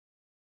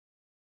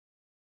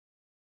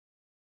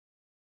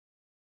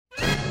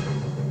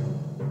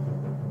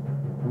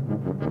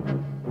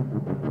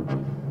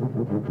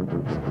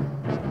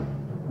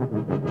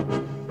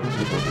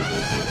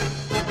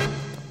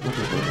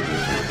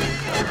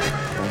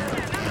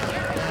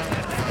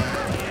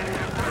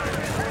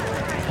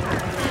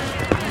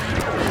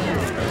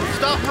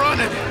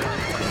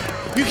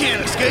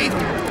escape?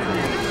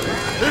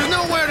 There's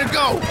nowhere to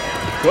go!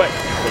 Quick,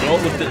 we're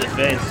almost at the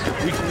fence.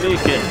 We can make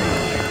it.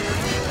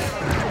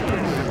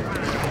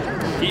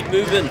 Keep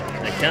moving.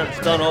 They can't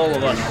stun all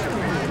of us.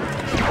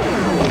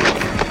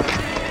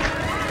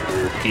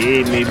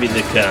 Okay, maybe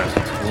they can't.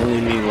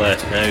 Only me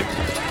left now.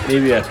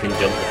 Maybe I can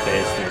jump the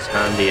fence in this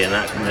handy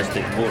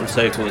anachronistic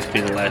motorcycle that's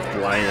been left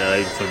lying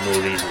around for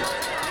no reason.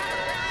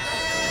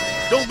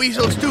 Don't be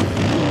so stupid.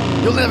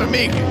 You'll never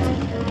make it.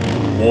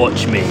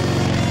 Watch me.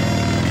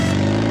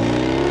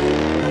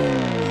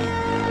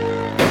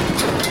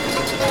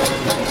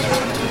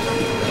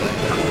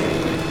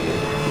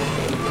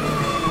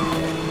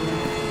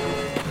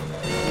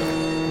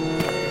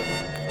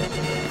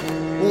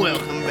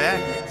 Welcome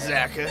back,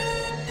 Zaka.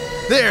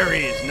 There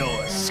is no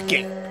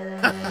escape.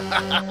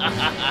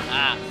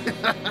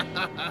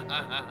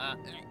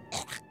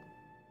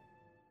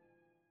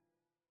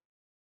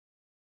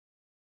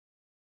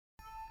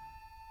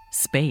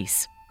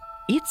 Space.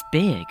 It's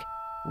big.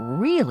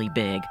 Really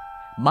big.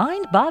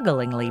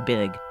 Mind-bogglingly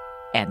big.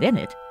 And in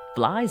it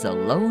flies a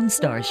lone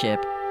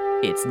starship.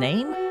 Its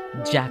name,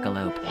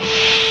 Jackalope.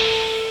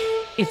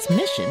 Its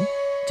mission?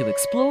 To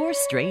explore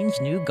strange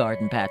new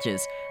garden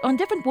patches on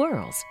different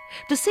worlds,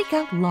 to seek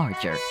out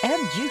larger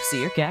and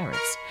juicier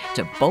carrots,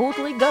 to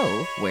boldly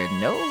go where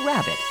no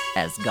rabbit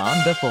has gone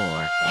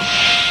before.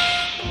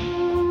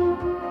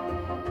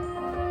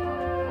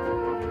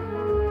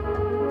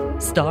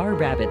 Star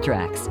Rabbit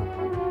Tracks.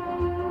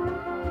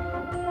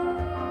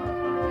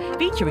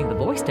 Featuring the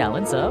voice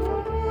talents of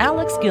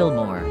Alex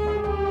Gilmore,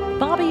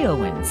 Bobby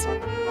Owens,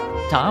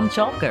 Tom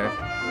Chalker,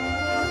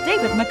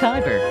 David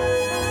McIver,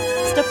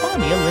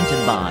 Stefania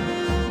Lindenbaum,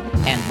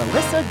 and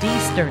Melissa D.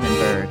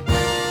 Sternenberg.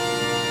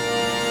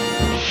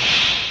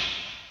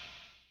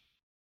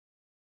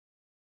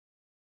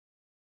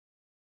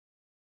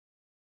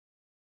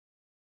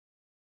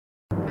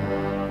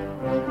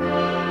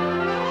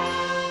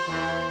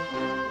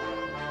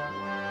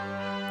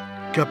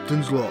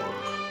 Captain's log.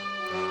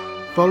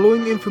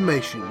 Following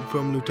information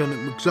from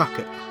Lieutenant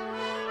McZacker,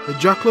 the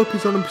Jackalope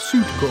is on a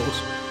pursuit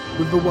course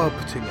with the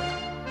Wildpetinger,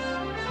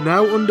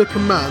 now under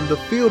command of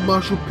Field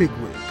Marshal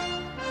Pigwig.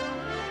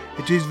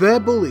 It is their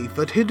belief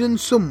that hidden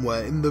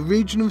somewhere in the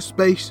region of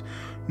space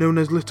known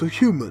as Little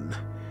Human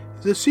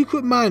is a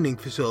secret mining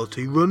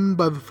facility run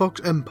by the Fox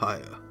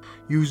Empire,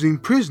 using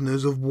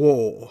prisoners of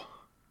war.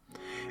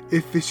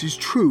 If this is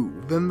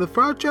true, then the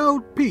fragile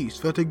peace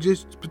that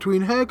exists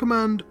between Her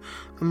Command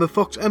and the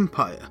Fox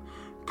Empire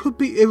could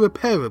be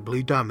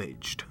irreparably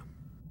damaged.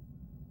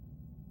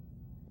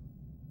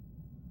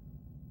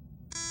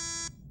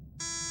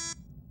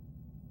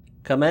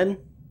 Come in?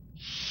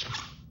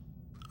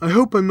 I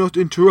hope I'm not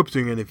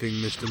interrupting anything,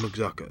 Mr.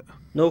 McZacker.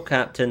 No,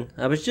 Captain.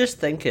 I was just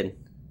thinking.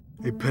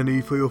 A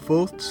penny for your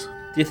thoughts?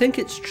 Do you think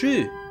it's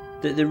true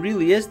that there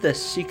really is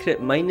this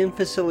secret mining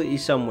facility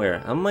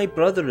somewhere and my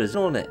brother is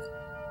on it?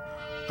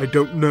 I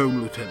don't know,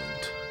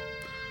 Lieutenant.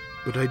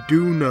 But I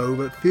do know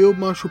that Field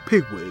Marshal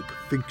Pigwig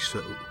thinks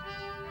so.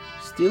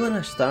 Stealing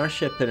a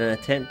starship in an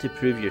attempt to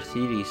prove your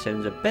theory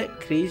sounds a bit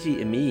crazy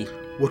to me.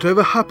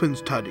 Whatever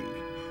happens, Taddy,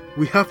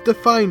 we have to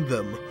find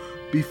them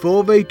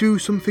before they do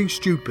something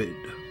stupid.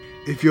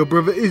 If your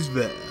brother is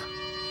there,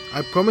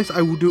 I promise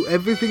I will do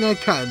everything I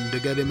can to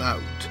get him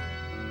out.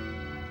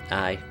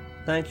 Aye.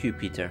 Thank you,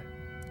 Peter.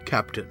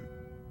 Captain.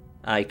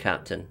 Aye,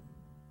 Captain.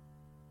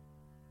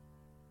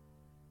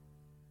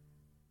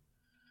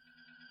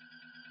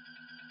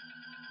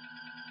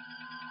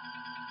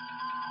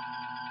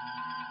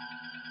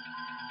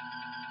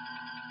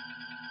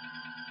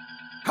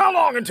 How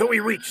long until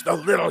we reach the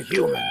Little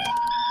Human?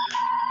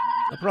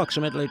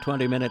 Approximately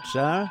 20 minutes,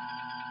 sir.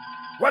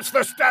 What's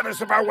the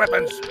status of our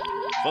weapons?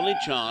 Fully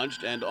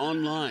charged and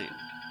online.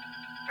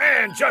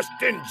 And just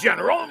in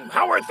general,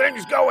 how are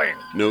things going?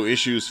 No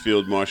issues,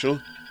 Field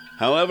Marshal.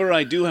 However,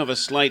 I do have a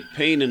slight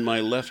pain in my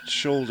left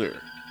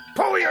shoulder.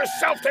 Pull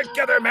yourself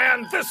together,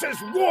 man. This is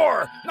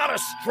war, not a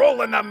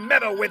stroll in the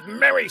meadow with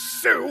Mary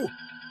Sue.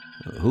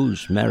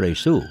 Who's Mary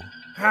Sue?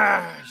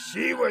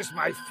 She was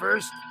my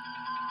first.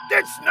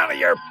 It's none of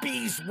your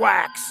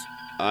beeswax.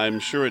 I'm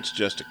sure it's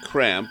just a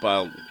cramp.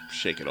 I'll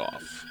shake it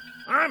off.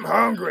 I'm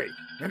hungry.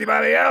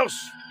 Anybody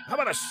else? How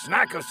about a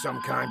snack of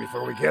some kind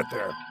before we get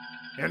there?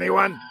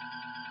 Anyone?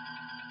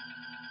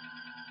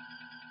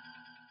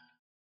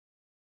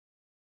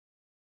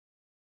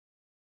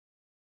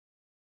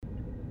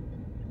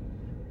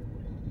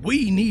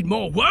 We need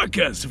more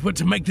workers if we're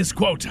to make this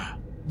quota.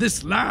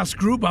 This last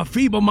group are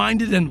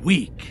feeble-minded and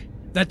weak.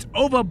 That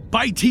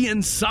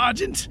overbitian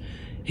sergeant,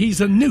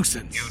 he's a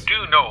nuisance. You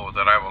do know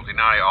that I will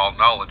deny all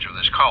knowledge of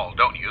this call,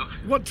 don't you?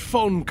 What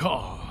phone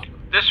call?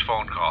 This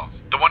phone call.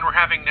 The one we're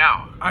having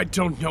now. I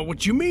don't know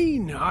what you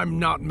mean. I'm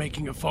not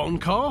making a phone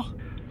call.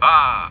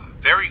 Ah,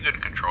 very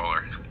good,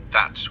 Controller.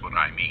 That's what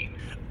I mean.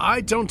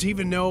 I don't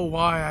even know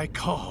why I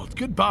called.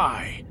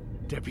 Goodbye,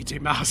 Deputy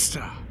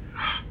Master.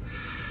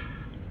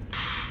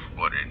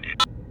 What an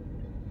idiot.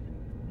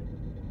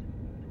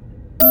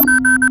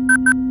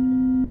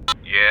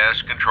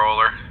 Yes,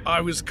 Controller.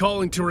 I was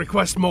calling to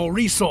request more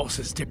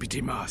resources,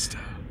 Deputy Master.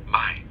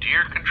 My dear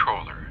Dear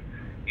Controller,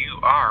 you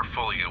are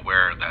fully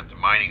aware that the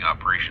mining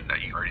operation that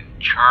you are in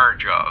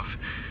charge of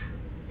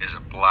is a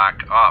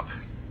black op,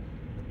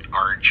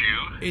 aren't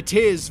you? It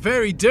is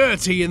very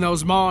dirty in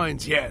those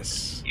mines,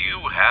 yes.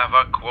 You have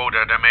a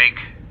quota to make.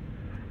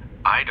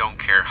 I don't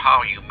care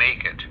how you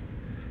make it.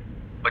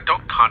 But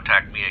don't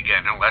contact me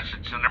again unless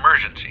it's an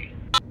emergency.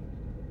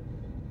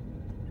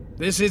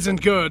 This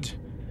isn't good.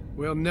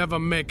 We'll never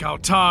make our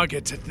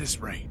target at this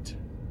rate.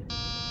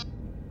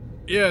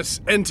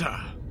 Yes, enter.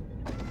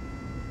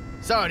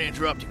 Sorry to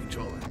interrupt you,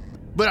 Controller,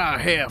 but our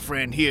hair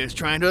friend here is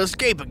trying to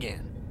escape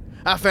again.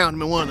 I found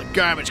him in one of the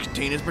garbage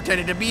containers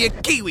pretending to be a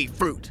kiwi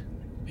fruit.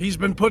 He's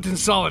been put in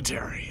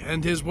solitary,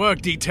 and his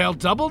work detail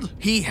doubled?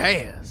 He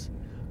has.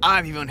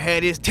 I've even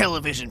had his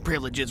television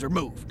privileges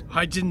removed.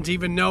 I didn't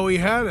even know he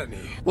had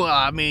any. Well,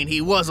 I mean,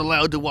 he was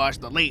allowed to watch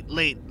the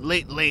late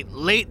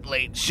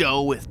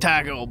show with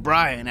Tiger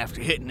O'Brien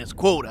after hitting his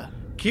quota.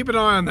 Keep an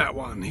eye on that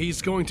one.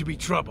 He's going to be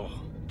trouble.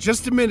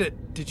 Just a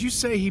minute. Did you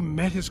say he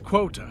met his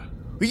quota?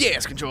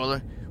 Yes,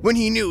 Controller. When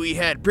he knew he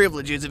had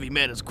privileges if he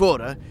met his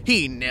quota,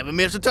 he never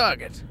missed a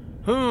target.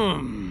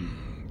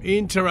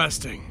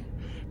 Interesting.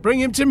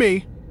 Bring him to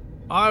me.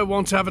 I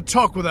want to have a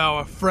talk with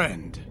our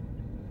friend.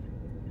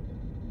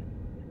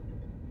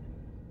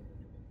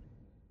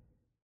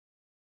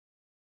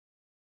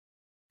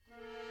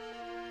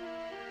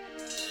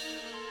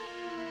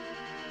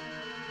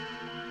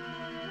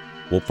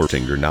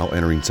 Wolpertinger now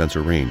entering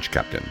sensor range,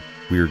 Captain.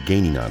 We are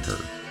gaining on her.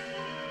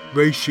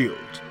 Raise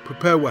shields.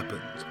 Prepare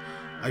weapons.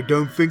 I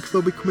don't think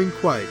they'll be coming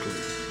quietly.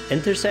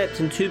 Intercept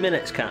in 2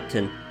 minutes,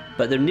 Captain,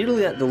 but they're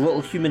nearly at the little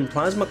human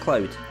plasma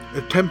cloud.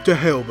 Attempt to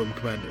hail them,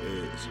 Commander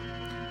Ayres.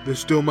 There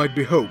still might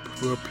be hope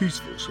for a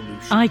peaceful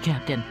solution. Aye,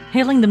 Captain.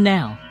 Hailing them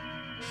now.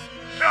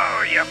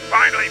 So you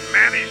finally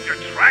managed to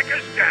track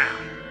us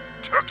down.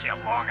 Took you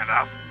long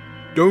enough.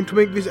 Don't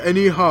make this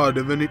any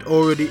harder than it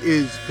already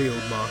is,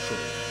 Field Marshal.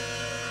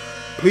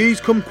 Please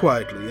come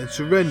quietly and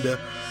surrender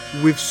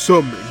with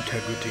some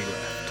integrity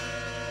left.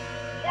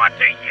 What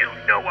do you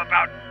know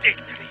about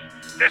dignity?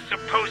 The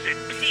supposed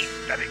peace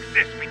that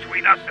exists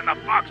between us and the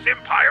Fox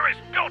Empire is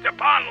built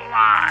upon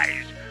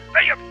lies.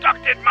 They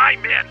abducted my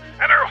men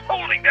and are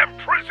holding them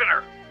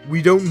prisoner.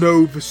 We don't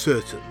know for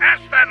certain.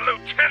 Ask that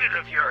lieutenant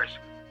of yours.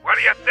 What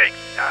do you think,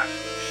 son?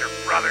 Is your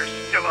brother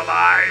still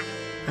alive?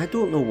 I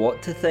don't know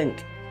what to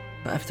think,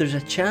 but if there's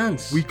a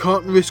chance... We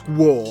can't risk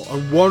war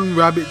on one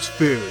rabbit's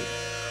theory.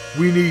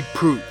 We need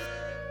proof.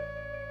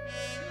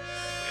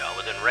 We are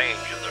within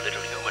range of the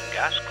little human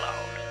gas cloud.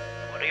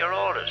 What are your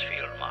orders,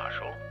 Field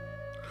Marshal?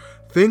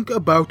 Think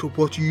about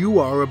what you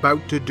are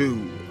about to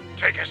do.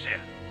 Take us in.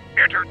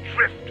 Enter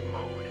drift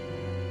mode.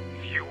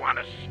 If you want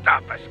to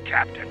stop us,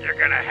 Captain, you're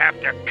gonna have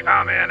to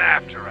come in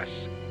after us.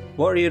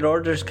 What are your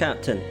orders,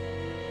 Captain?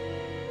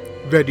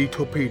 Ready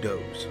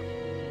torpedoes.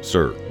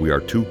 Sir, we are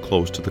too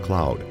close to the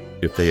cloud.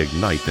 If they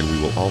ignite, then we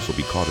will also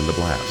be caught in the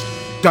blast.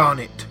 Darn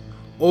it!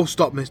 Or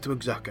stop Mr.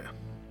 McZacker.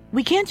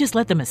 We can't just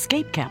let them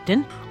escape,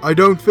 Captain. I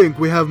don't think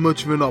we have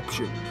much of an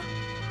option.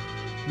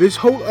 This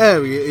whole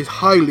area is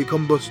highly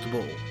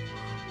combustible.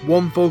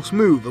 One false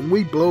move and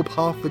we blow up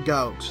half the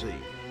galaxy.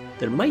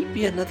 There might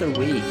be another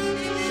way.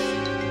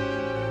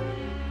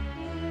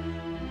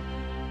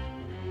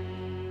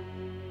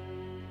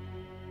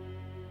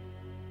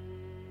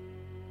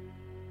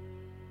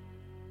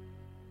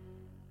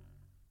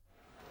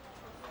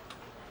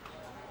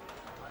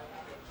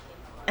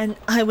 And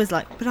I was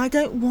like, but I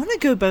don't want to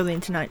go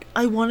bowling tonight.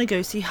 I want to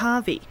go see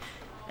Harvey.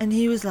 And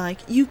he was like,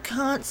 you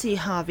can't see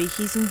Harvey.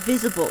 He's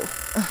invisible.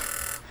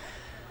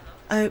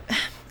 Oh,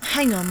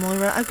 hang on,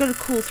 Moira. I've got a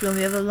call through on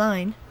the other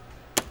line.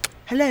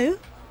 Hello?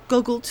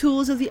 Goggle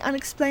Tools of the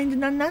Unexplained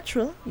and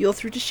Unnatural. You're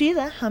through to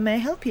Sheila. How may I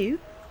help you?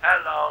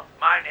 Hello,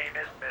 my name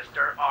is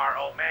Mr. R.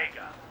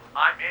 Omega.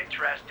 I'm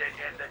interested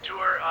in the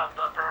tour of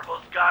the Purple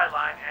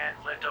Skyline and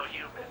Little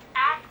Human.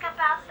 Ask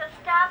about the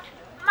stuffed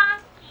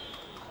monkey.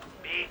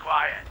 Be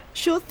quiet.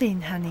 Sure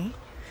thing, honey.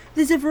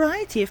 There's a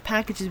variety of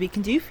packages we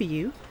can do for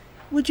you.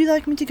 Would you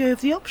like me to go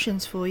over the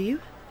options for you?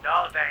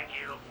 No, thank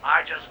you.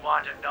 I just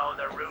want to know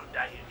the route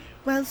that you do.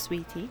 Well,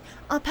 sweetie,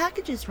 our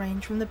packages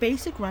range from the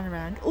basic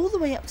runaround all the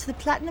way up to the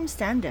Platinum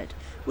Standard,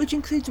 which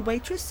includes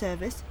waitress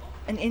service,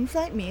 an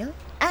in-flight meal,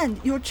 and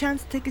your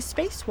chance to take a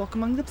spacewalk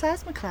among the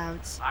plasma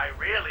clouds. I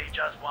really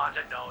just want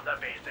to know the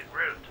basic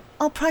route.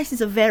 Our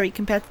prices are very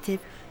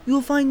competitive. You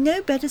will find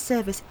no better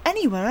service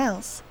anywhere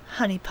else,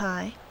 honey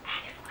pie.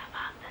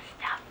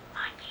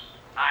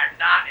 I'm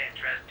not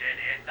interested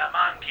in the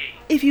monkey.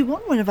 If you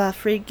want one of our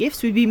free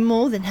gifts, we'd be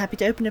more than happy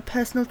to open a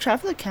personal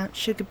travel account,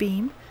 Sugar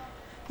Beam.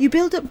 You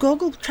build up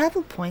Goggle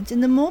travel points,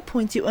 and the more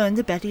points you earn,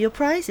 the better your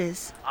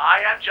prizes.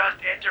 I am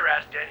just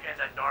interested in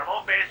the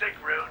normal basic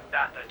route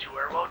that the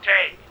tour will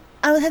take.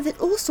 I will have that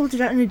all sorted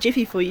out in a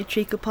jiffy for you,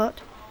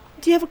 Treaclepot.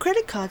 Do you have a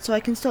credit card so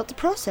I can start the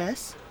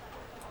process?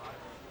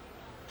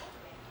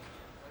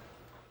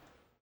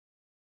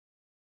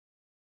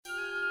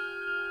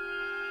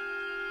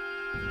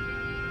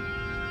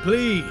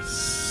 Please,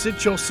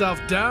 sit yourself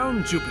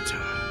down,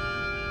 Jupiter.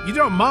 You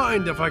don't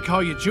mind if I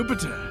call you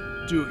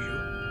Jupiter, do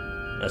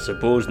you? I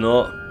suppose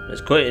not.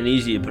 It's quite an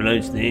easy to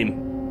pronounce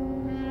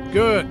name.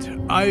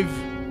 Good. I've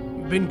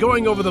been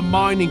going over the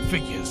mining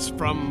figures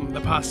from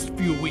the past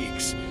few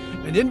weeks,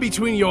 and in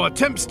between your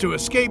attempts to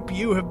escape,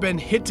 you have been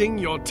hitting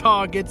your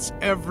targets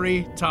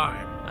every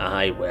time.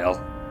 Aye,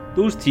 well,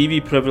 those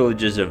TV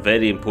privileges are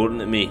very important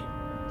to me.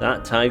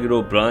 That Tiger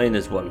O'Brien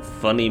is one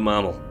funny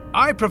mammal.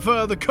 I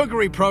prefer the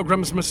Kuggery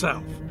programs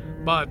myself,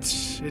 but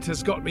it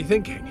has got me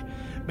thinking.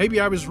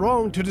 Maybe I was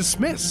wrong to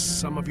dismiss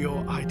some of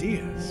your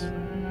ideas.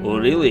 Oh,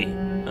 really?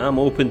 I'm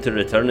open to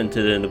returning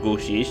to the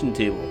negotiation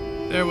table.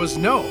 There was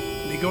no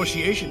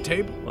negotiation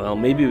table. Well,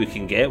 maybe we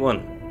can get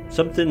one.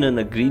 Something in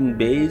a green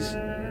baize.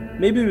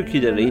 Maybe we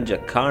could arrange a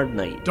card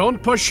night.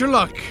 Don't push your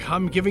luck.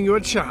 I'm giving you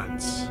a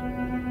chance.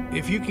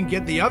 If you can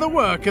get the other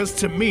workers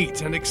to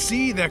meet and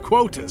exceed their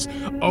quotas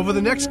over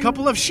the next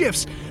couple of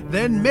shifts,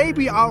 then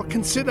maybe I'll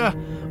consider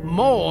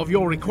more of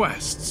your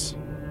requests.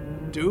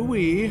 Do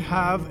we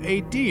have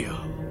a deal?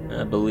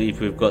 I believe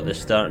we've got to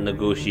start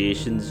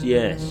negotiations,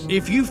 yes.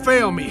 If you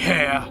fail me,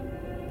 Hare,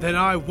 then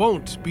I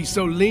won't be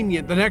so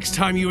lenient the next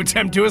time you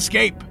attempt to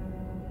escape.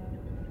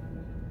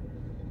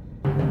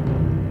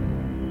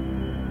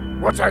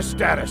 What's our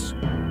status?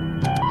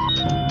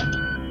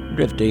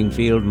 Drifting,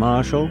 Field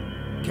Marshal.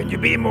 Can you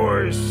be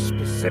more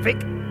specific?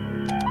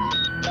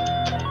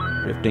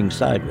 Drifting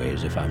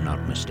sideways, if I'm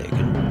not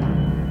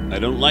mistaken. I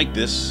don't like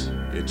this.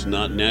 It's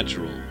not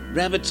natural.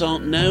 Rabbits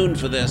aren't known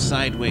for their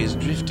sideways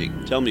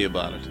drifting. Tell me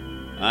about it.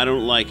 I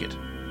don't like it.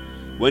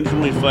 When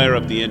can we fire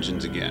up the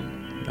engines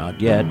again?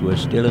 Not yet. We're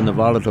still in the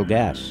volatile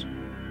gas.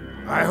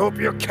 I hope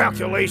your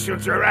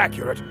calculations are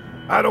accurate.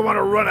 I don't want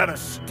to run out of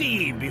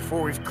steam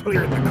before we've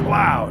cleared the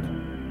cloud.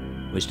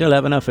 We still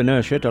have enough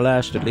inertia to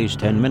last at least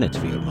 10 minutes,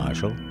 Field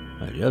Marshal.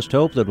 I just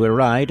hope that we're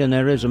right and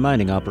there is a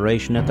mining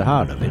operation at the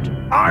heart of it.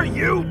 Are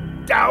you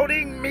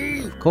doubting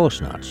me? Of course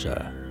not,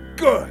 sir.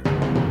 Good.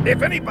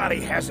 If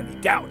anybody has any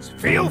doubts,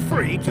 feel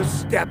free to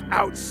step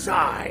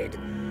outside.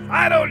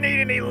 I don't need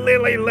any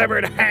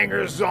lily-livered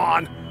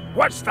hangers-on.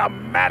 What's the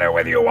matter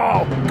with you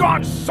all?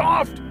 Gone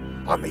soft?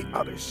 On the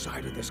other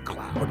side of this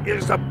cloud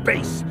is a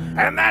base,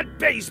 and that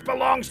base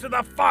belongs to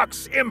the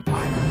Fox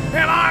Empire,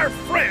 and our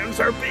friends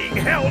are being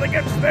held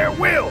against their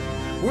will.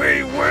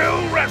 We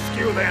will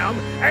rescue them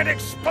and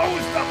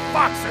expose the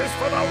Foxes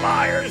for the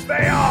liars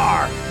they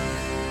are.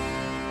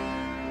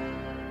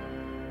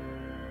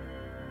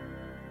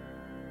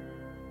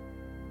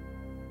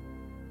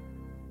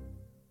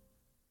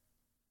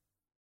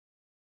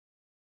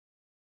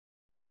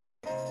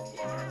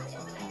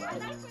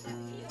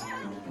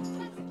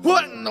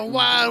 What in the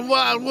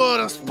wide world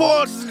of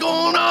sports is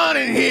going on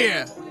in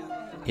here?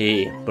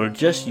 Hey, we're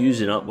just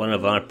using up one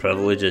of our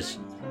privileges.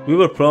 We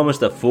were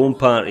promised a foam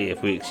party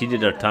if we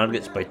exceeded our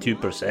targets by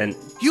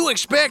 2%. You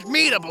expect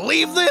me to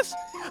believe this?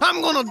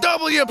 I'm gonna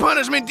double your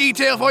punishment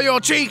detail for your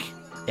cheek.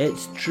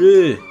 It's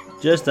true.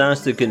 Just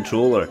ask the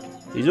controller.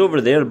 He's over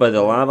there by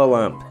the lava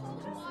lamp.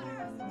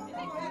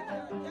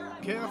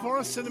 Care for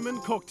a cinnamon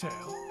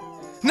cocktail?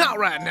 Not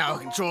right now,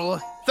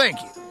 controller.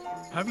 Thank you.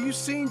 Have you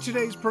seen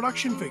today's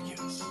production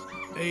figures?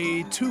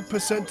 A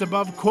 2%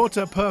 above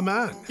quota per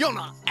man. You're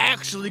not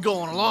actually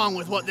going along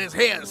with what this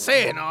here is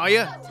saying, are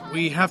you?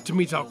 We have to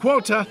meet our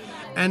quota,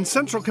 and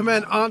Central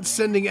Command aren't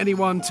sending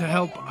anyone to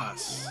help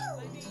us.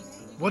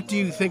 What do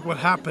you think would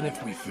happen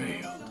if we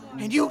failed?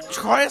 And you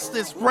trust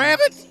this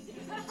rabbit?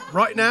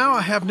 Right now,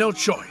 I have no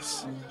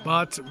choice.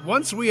 But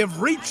once we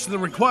have reached the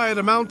required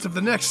amount of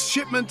the next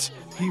shipment,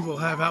 he will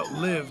have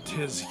outlived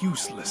his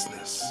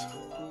uselessness.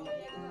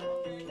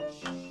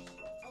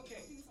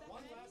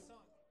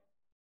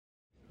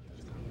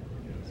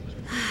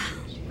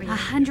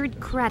 $100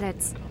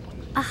 credits.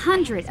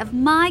 100 of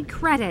my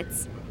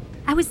credits.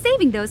 I was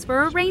saving those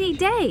for a rainy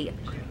day.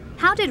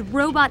 How did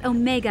Robot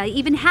Omega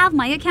even have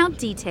my account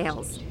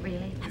details?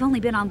 Really? I've only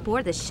been on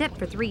board the ship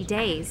for 3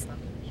 days.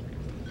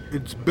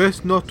 It's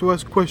best not to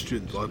ask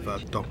questions like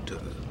that, Doctor.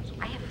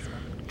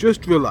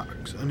 Just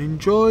relax and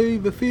enjoy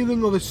the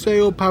feeling of a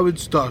sail-powered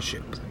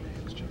starship.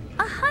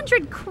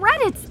 100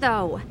 credits,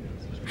 though.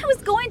 I was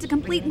going to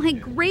complete my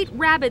Great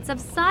Rabbits of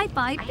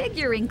Sci-Fi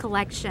figurine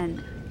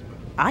collection.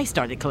 I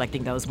started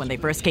collecting those when they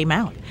first came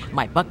out.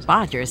 My Buck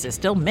Bodgers is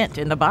still mint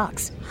in the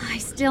box. I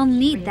still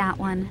need that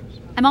one.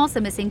 I'm also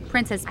missing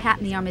Princess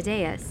Patney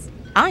Armadeus.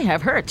 I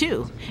have her,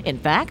 too. In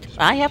fact,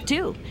 I have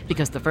two,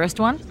 because the first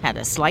one had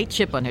a slight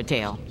chip on her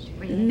tail.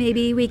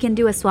 Maybe we can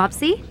do a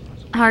swapsy?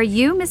 Are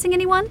you missing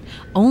anyone?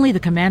 Only the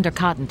Commander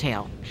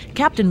Cottontail,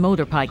 Captain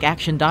Motorpike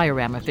action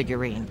diorama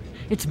figurine.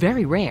 It's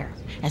very rare,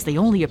 as they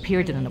only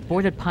appeared in an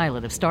aborted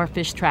pilot of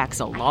Starfish Tracks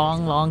a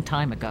long, long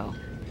time ago.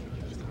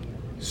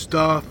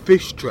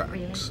 Starfish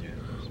Tracks?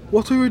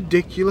 What a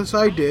ridiculous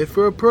idea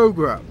for a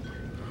program.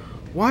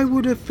 Why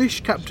would a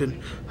fish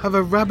captain have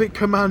a rabbit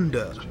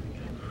commander?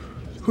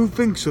 Who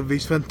thinks of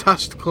these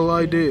fantastical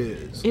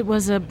ideas? It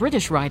was a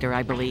British writer,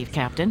 I believe,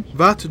 Captain.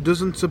 That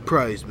doesn't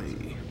surprise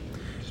me.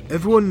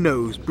 Everyone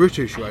knows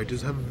British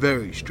writers have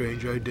very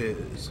strange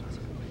ideas.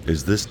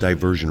 Is this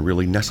diversion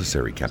really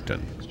necessary,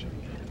 Captain?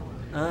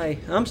 Aye,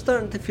 I'm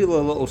starting to feel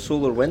a little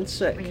solar wind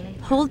sick.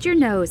 Hold your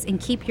nose and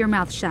keep your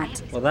mouth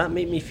shut. Will that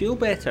make me feel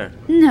better?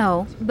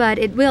 No, but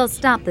it will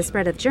stop the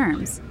spread of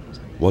germs.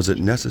 Was it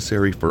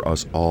necessary for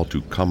us all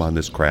to come on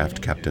this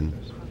craft, Captain?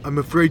 I'm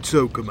afraid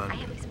so,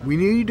 Commander. We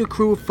need a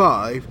crew of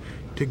 5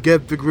 to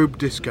get the group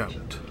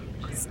discount.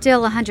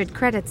 Still 100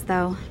 credits,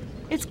 though.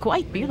 It's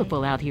quite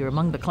beautiful out here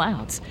among the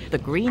clouds. The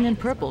green and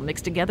purple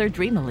mixed together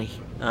dreamily.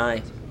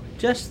 Aye.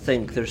 Just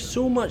think, there's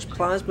so much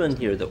plasma in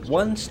here that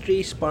one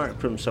stray spark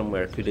from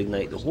somewhere could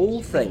ignite the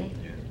whole thing.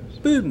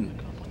 Boom!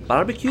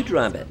 Barbecued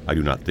rabbit. I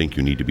do not think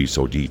you need to be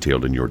so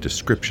detailed in your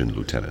description,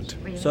 Lieutenant.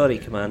 Sorry,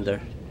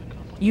 Commander.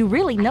 You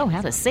really know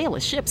how to sail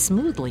a ship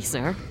smoothly,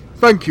 sir.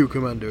 Thank you,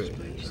 Commander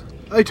Aries.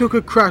 I took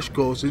a crash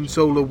course in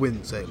solar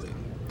wind sailing.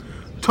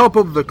 Top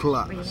of the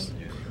class.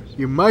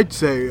 You might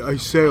say I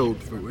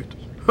sailed through it.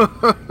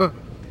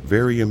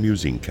 Very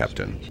amusing,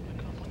 Captain.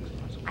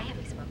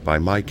 By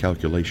my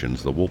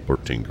calculations, the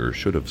Wolpertinger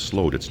should have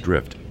slowed its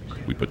drift.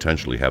 We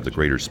potentially have the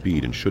greater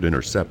speed and should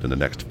intercept in the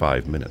next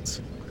 5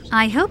 minutes.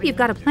 I hope you've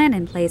got a plan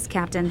in place,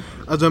 Captain.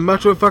 As a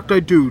matter of fact,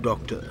 I do,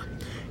 Doctor.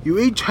 You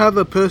each have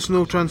a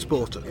personal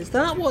transporter. Is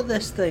that what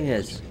this thing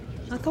is?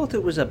 I thought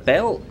it was a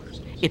belt.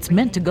 It's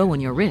meant to go on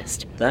your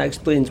wrist. That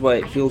explains why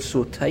it feels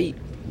so tight.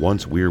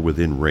 Once we're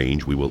within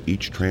range, we will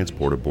each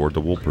transport aboard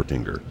the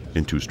Wolpertinger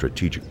into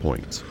strategic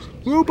points.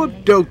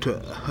 Robot Delta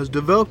has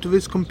developed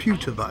this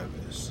computer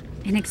virus.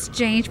 In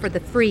exchange for the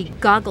free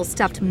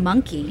goggle-stuffed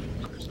monkey.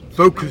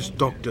 Focus,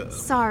 Doctor.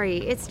 Sorry,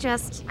 it's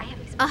just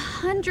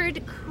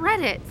 100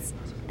 credits.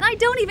 And I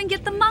don't even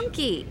get the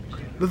monkey.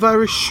 The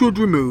virus should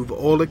remove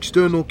all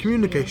external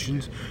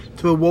communications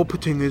to the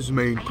Wolpertinger's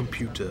main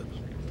computer.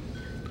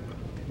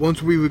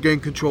 Once we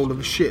regain control of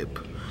the ship,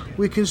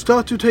 we can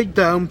start to take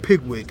down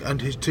Pigwig and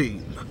his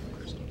team.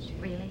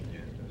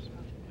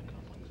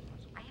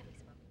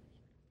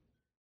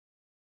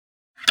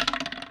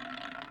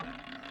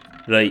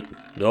 Right,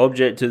 the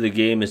object of the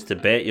game is to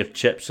bet your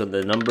chips on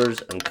the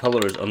numbers and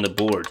colours on the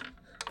board.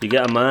 If you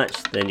get a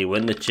match, then you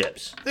win the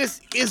chips.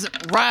 This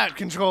isn't right,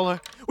 Controller.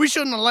 We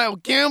shouldn't allow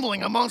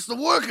gambling amongst the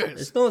workers.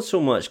 It's not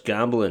so much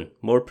gambling,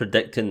 more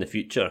predicting the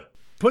future.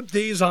 Put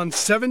these on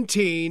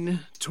 17,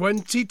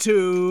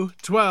 22,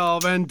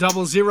 12, and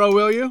 00,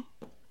 will you?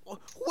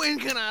 When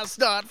can I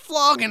start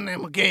flogging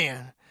them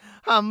again?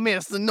 I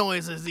miss the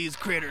noises these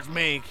critters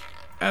make.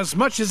 As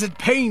much as it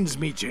pains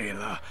me,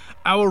 Jailer,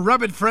 our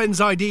rabbit friend's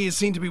ideas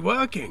seem to be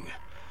working.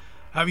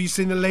 Have you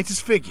seen the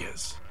latest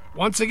figures?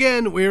 Once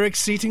again, we're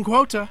exceeding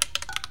quota.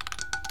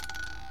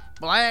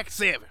 Black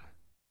 7.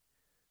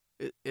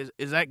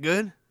 Is that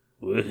good?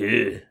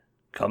 Woohoo!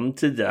 Come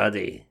to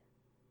Daddy.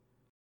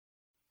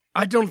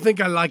 I don't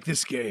think I like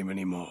this game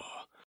anymore.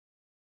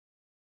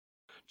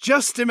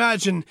 Just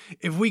imagine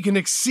if we can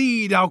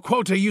exceed our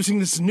quota using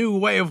this new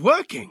way of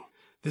working.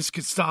 This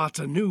could start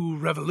a new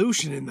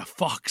revolution in the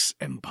Fox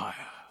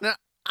Empire. Now,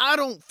 I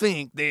don't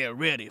think they're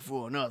ready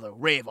for another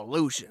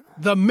revolution.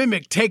 The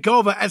Mimic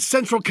takeover at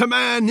Central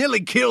Command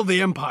nearly killed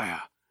the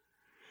Empire.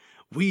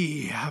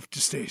 We have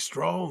to stay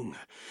strong.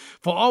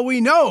 For all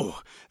we know,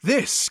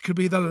 this could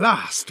be the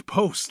last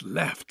post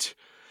left.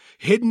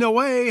 Hidden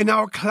away in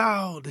our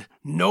cloud,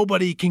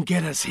 nobody can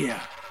get us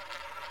here.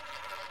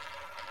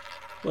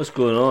 What's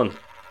going on?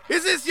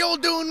 Is this your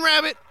doing,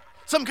 Rabbit?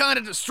 Some kind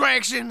of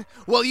distraction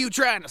while you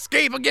try and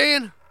escape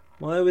again?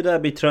 Why would I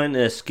be trying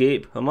to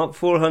escape? I'm up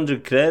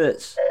 400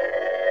 credits.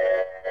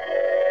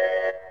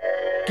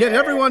 Get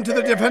everyone to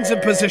the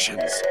defensive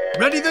positions.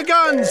 Ready the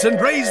guns and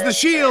raise the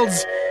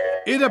shields.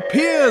 It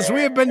appears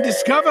we have been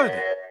discovered.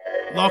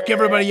 Lock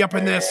everybody up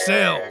in their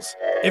cells.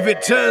 If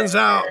it turns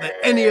out that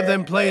any of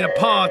them played a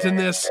part in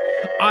this,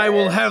 I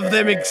will have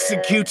them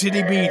executed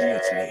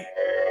immediately.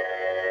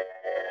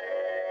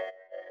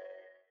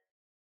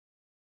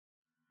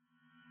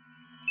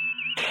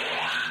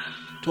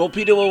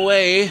 Torpedo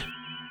away.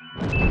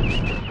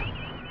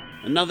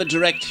 Another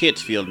direct hit,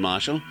 Field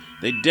Marshal.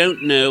 They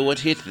don't know what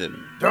hit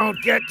them.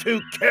 Don't get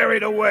too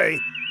carried away.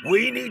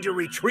 We need to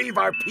retrieve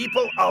our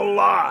people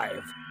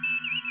alive.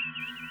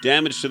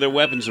 Damage to their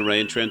weapons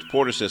array and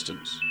transporter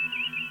systems.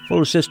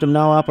 Full system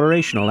now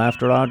operational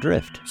after our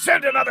drift.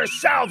 Send another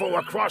salvo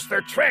across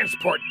their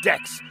transport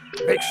decks.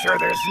 Make sure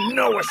there's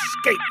no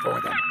escape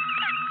for them.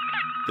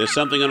 There's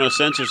something on our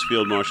sensors,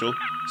 Field Marshal.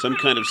 Some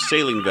kind of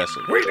sailing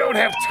vessel. We don't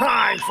have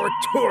time for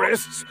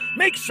tourists.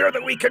 Make sure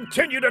that we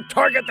continue to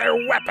target their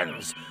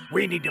weapons.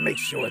 We need to make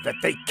sure that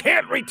they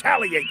can't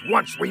retaliate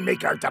once we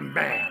make our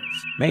demands.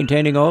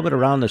 Maintaining orbit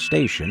around the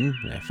station,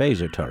 their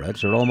phaser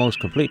turrets are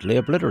almost completely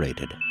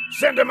obliterated.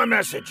 Send them a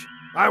message.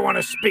 I want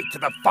to speak to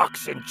the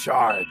Fox in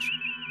charge.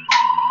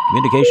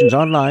 Communications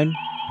online,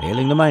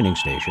 hailing the mining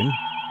station.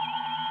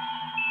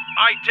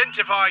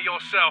 Identify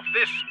yourself.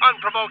 This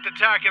unprovoked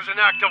attack is an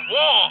act of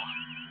war.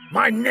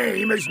 My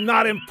name is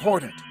not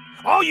important.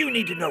 All you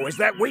need to know is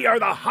that we are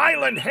the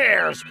Highland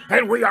Hares,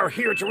 and we are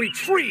here to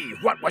retrieve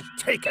what was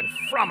taken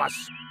from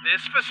us.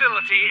 This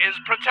facility is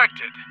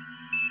protected.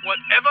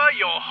 Whatever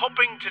you're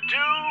hoping to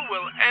do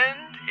will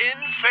end in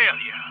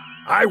failure.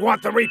 I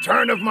want the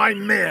return of my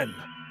men.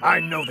 I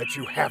know that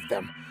you have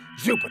them.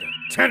 Jupiter,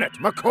 Tenet,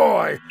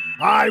 McCoy,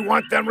 I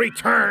want them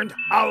returned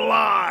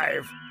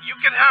alive. You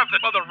can have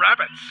the other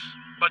rabbits,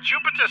 but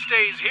Jupiter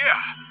stays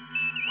here.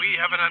 We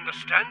have an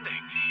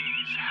understanding.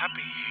 He's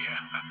happy here.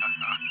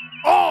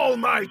 All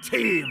my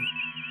team.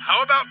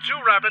 How about 2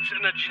 rabbits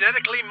and a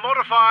genetically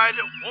modified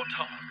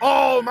warthog?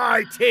 All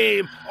my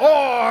team,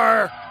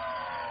 or...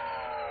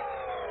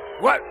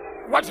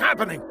 What's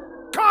happening?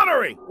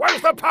 Connery,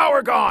 where's the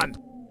power gone?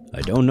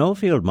 I don't know,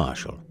 Field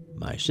Marshal.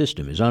 My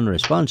system is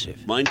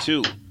unresponsive. Mine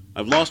too.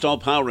 I've lost all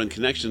power and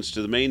connections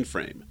to the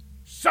mainframe.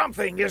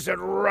 Something isn't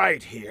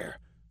right here.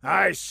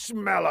 I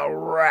smell a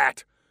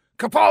rat.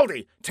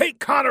 Capaldi, take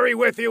Connery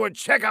with you and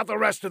check out the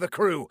rest of the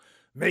crew.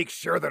 Make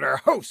sure that our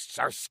hosts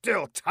are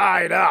still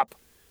tied up.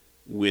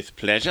 With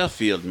pleasure,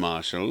 Field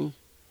Marshal.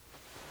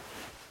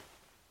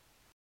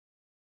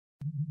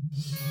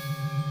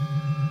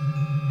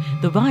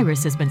 The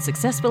virus has been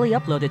successfully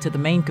uploaded to the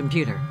main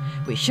computer.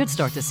 We should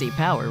start to see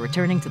power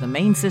returning to the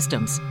main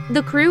systems.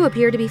 The crew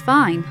appear to be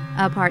fine,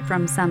 apart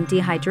from some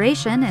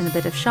dehydration and a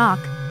bit of shock.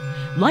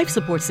 Life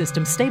support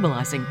systems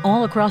stabilizing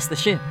all across the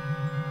ship.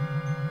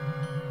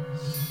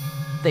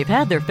 They've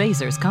had their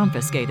phasers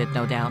confiscated,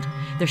 no doubt.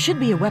 There should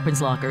be a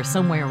weapons locker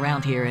somewhere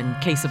around here in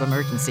case of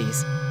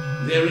emergencies.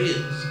 There is,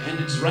 and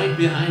it's right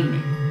behind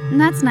me.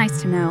 That's nice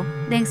to know.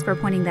 Thanks for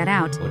pointing that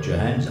out. Put your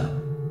hands up.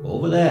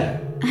 Over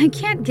there. I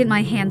can't get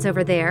my hands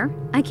over there.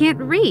 I can't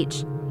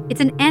reach. It's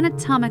an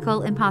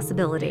anatomical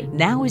impossibility.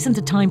 Now isn't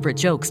the time for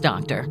jokes,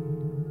 Doctor.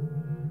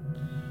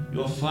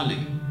 You're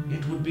funny.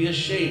 It would be a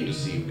shame to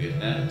see you get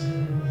hurt.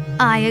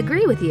 I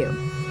agree with you.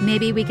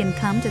 Maybe we can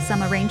come to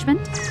some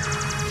arrangement?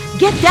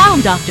 Get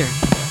down, Doctor!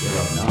 You're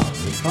up now.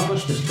 We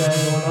promised to spare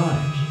your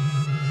lives.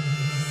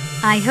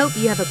 I hope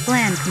you have a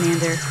plan,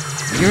 Commander.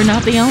 You're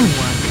not the only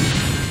one.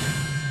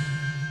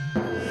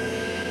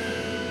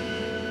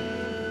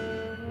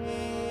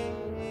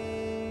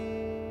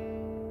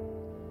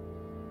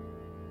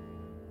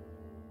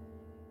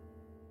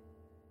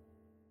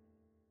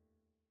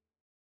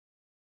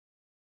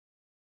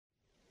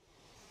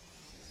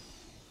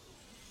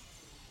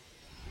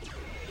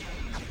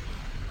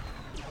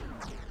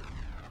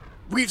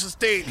 We've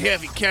sustained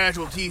heavy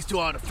casualties to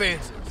our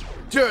defenses.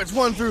 Turrets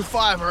 1 through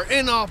 5 are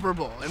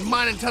inoperable, and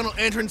mining tunnel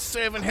entrance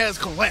 7 has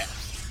collapsed.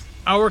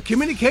 Our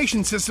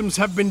communication systems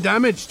have been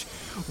damaged.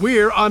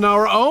 We're on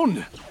our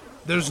own.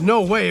 There's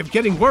no way of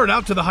getting word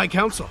out to the High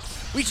Council.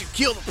 We should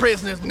kill the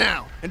prisoners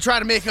now and try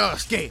to make our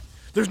escape.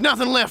 There's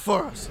nothing left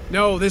for us.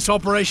 No, this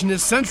operation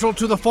is central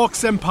to the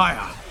Fox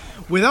Empire.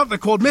 Without the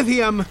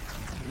Quadmithium,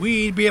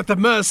 we'd be at the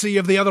mercy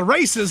of the other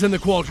races in the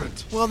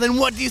quadrant. Well, then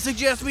what do you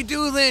suggest we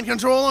do then,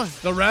 Controller?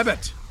 The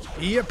rabbit.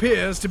 He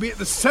appears to be at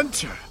the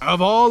center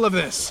of all of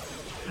this.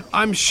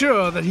 I'm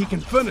sure that he can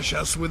furnish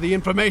us with the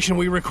information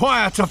we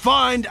require to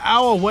find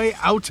our way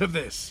out of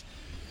this.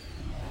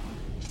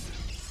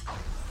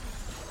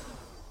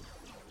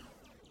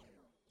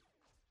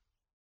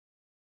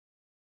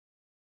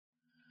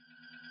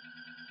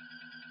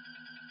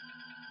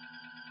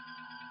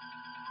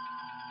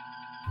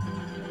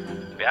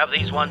 We have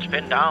these ones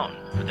pinned down,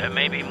 but there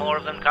may be more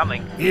of them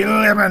coming.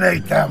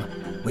 Eliminate them.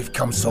 We've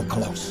come so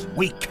close.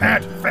 We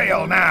can't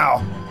fail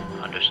now.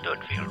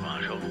 Understood, Field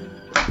Marshal.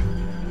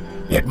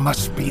 It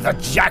must be the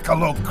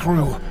Jackalope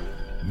crew.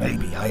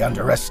 Maybe I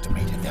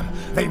underestimated them.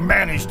 They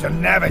managed to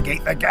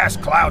navigate the gas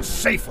clouds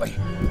safely.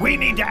 We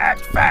need to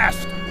act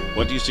fast.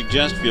 What do you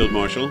suggest, Field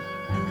Marshal?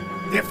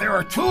 If there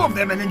are 2 of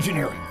them in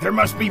engineering, there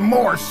must be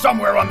more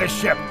somewhere on this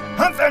ship.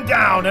 Hunt them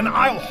down and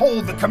I'll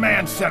hold the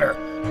command center.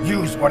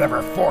 Use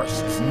whatever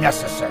force is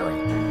necessary.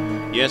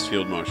 Yes,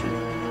 Field Marshal.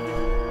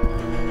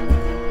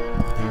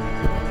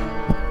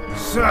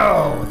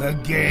 So, the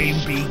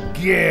game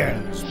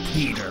begins,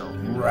 Peter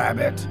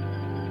Rabbit.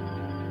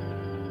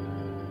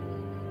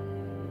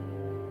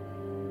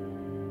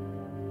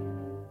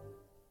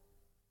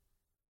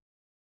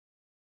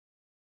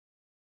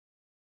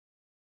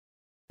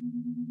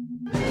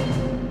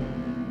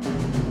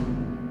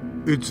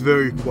 It's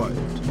very quiet.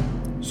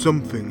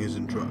 Something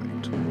isn't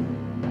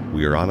right.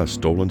 We are on a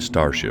stolen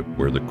starship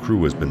where the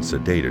crew has been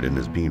sedated and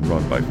is being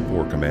run by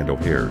 4 commando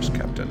hares,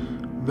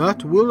 Captain.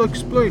 That will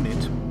explain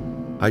it.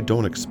 I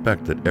don't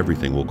expect that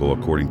everything will go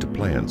according to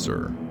plan,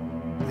 sir.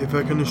 If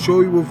I can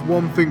assure you of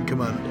one thing,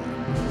 Commander,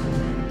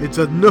 it's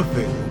that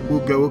nothing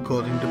will go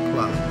according to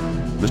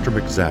plan. Mr.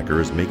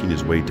 McZacker is making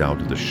his way down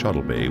to the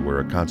shuttle bay where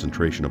a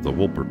concentration of the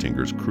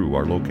Wolpertinger's crew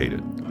are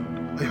located.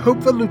 I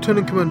hope that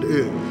Lieutenant Commander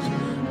Earls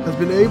has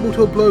been able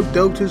to upload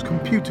Delta's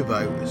computer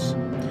virus.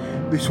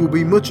 This will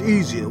be much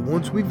easier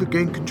once we've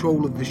regained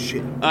control of the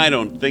ship. I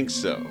don't think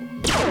so.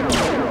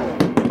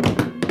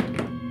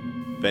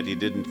 Bet you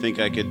didn't think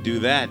I could do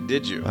that,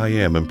 did you? I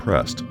am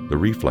impressed. The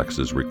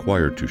reflexes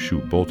required to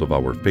shoot both of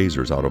our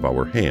phasers out of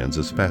our hands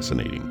is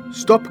fascinating.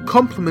 Stop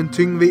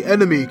complimenting the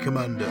enemy,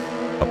 Commander.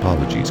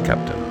 Apologies,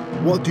 Captain.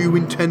 What do you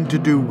intend to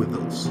do with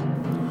us?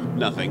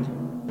 Nothing.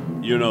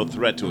 You're no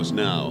threat to us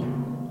now.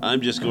 I'm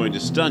just going to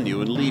stun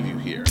you and leave you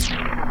here.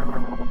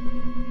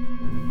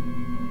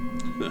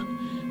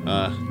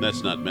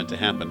 That's not meant to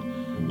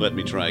happen. Let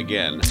me try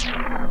again.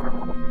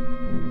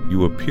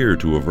 You appear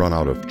to have run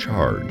out of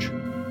charge.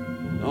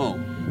 Oh,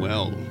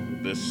 well,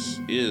 this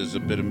is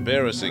a bit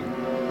embarrassing.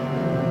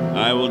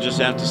 I will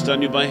just have to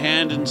stun you by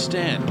hand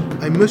instead.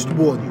 I must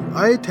warn you,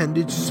 I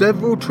attended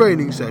several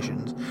training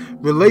sessions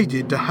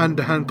related to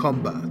hand-to-hand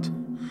combat,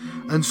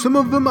 and some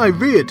of them I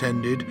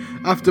re-attended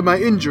after my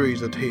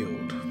injuries had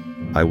healed.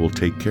 I will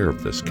take care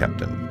of this,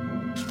 Captain.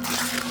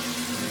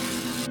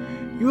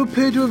 You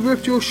appear to have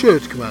ripped your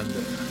shirt,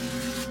 Commander.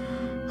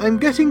 I'm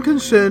getting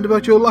concerned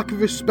about your lack of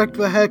respect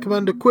for Air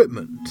Command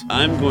equipment.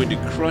 I'm going to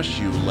crush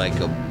you like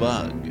a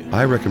bug.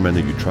 I recommend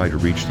that you try to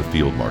reach the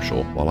field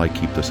marshal while I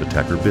keep this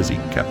attacker busy,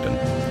 Captain.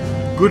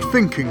 Good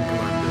thinking,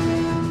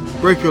 Commander.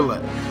 Break your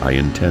leg. I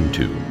intend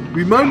to.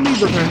 Remind me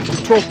that I have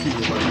to talk to you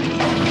about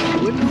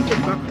it when we get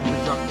back to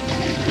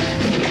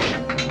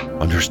the jungle.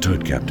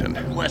 Understood, Captain.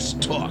 Less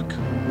talk,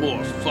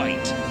 more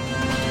fight.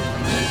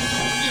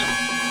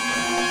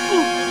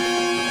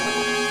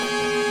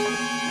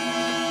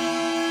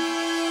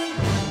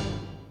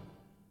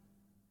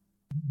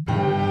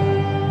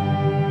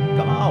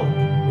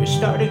 You're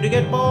starting to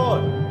get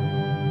bored.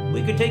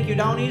 We could take you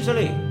down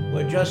easily.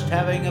 We're just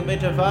having a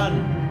bit of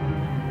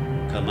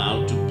fun. Come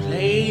out to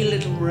play,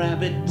 little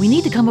rabbit. We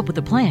need to come up with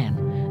a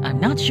plan. I'm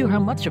not sure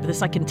how much of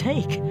this I can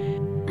take.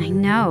 I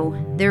know.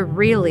 They're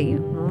really,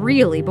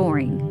 really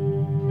boring.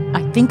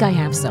 I think I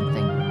have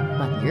something,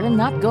 but you're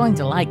not going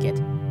to like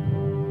it.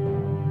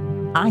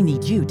 I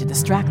need you to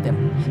distract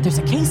them. There's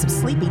a case of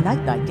Sleepy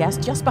Night-Night gas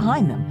just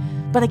behind them,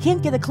 but I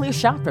can't get a clear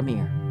shot from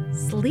here.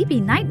 Sleepy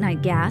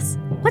Night-Night gas?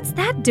 What's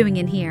that doing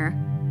in here?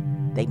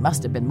 They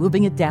must have been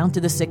moving it down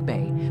to the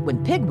sickbay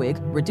when Pigwig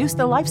reduced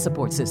the life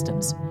support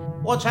systems.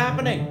 What's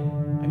happening?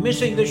 I'm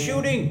missing the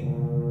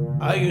shooting.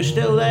 Are you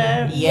still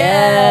there?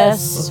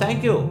 Yes. Well,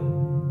 thank you.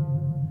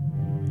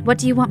 What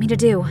do you want me to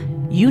do?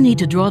 You need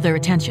to draw their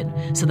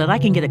attention so that I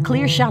can get a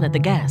clear shot at the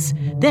gas.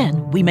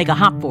 Then we make a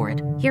hop for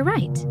it. You're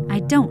right.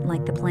 I don't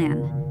like the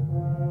plan.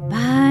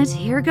 But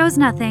here goes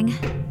nothing.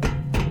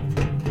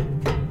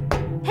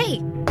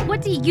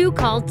 What do you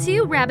call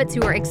two rabbits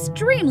who are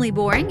extremely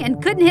boring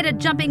and couldn't hit a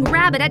jumping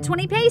rabbit at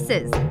 20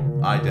 paces?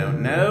 I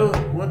don't know.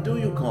 What do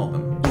you call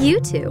them? You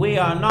two. We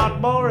are not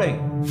boring.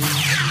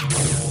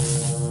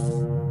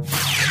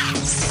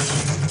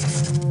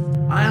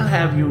 I'll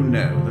have you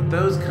know that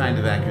those kind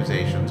of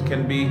accusations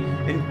can be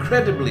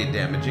incredibly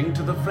damaging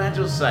to the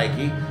fragile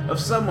psyche of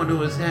someone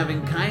who is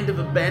having kind of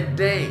a bad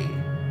day.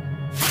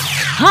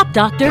 Hop,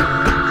 Doctor!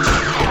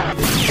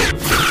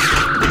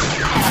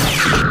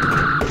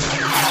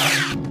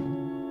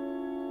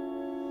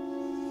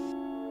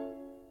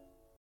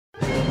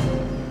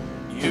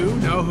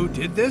 Who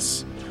did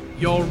this?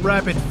 Your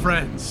rabbit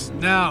friends.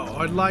 Now,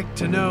 I'd like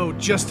to know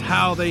just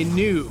how they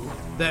knew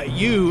that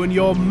you and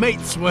your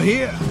mates were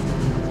here.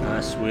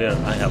 I swear,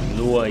 I have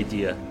no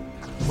idea.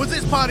 Was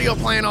this part of your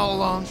plan all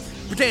along?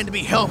 Pretend to be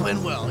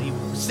helping while you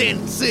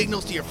send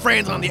signals to your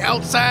friends on the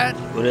outside?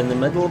 We're in the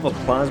middle of a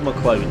plasma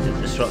cloud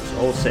that disrupts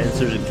all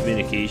sensors and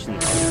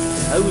communications.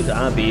 How would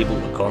I be able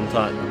to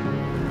contact them?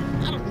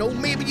 I don't know,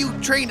 maybe you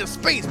trained a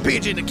space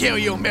pigeon to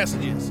carry your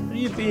messages. Are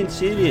you being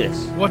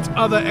serious? What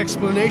other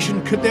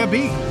explanation could there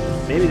be?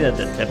 Maybe they had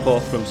a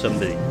tip-off from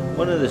somebody.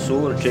 One of the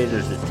solar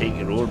traders that take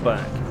your ore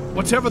back.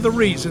 Whatever the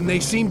reason, they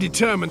seem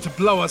determined to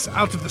blow us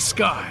out of the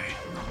sky.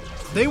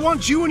 They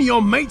want you and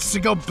your mates to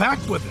go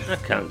back with it. I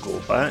can't go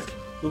back.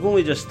 We've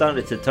only just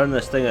started to turn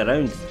this thing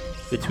around.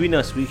 Between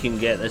us, we can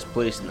get this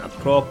place in a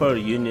proper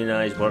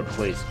unionised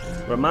workplace,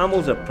 where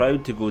mammals are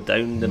proud to go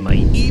down the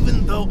mine.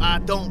 Even though I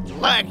don't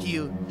like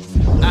you,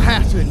 I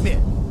have to admit,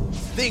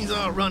 things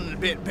are running a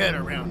bit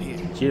better around here.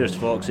 Cheers,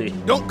 Foxy.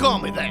 Don't call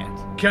me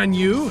that. Can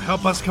you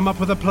help us come up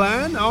with a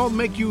plan? I'll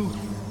make you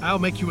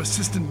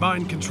assistant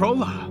mind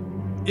controller,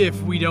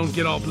 if we don't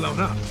get all blown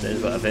up.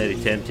 Sounds like a very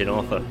tempting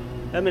offer.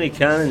 How many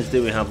cannons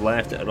do we have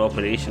left that are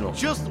operational?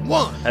 Just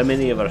one. How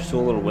many of our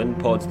solar wind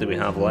pods do we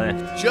have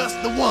left?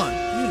 Just the one.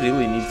 You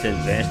really need to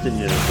invest in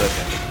your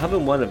equipment.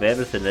 Having one of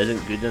everything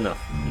isn't good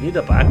enough. You need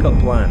a backup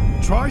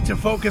plan. Try to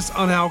focus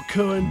on our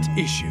current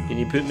issue. Can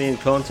you put me in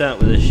contact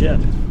with the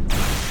ship?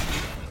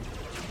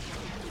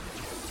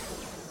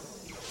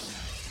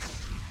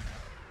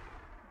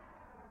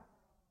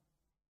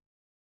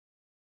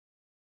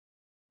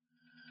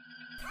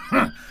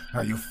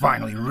 Are you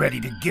finally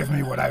ready to give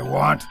me what I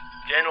want?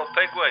 General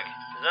Pigwig,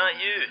 is that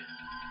you?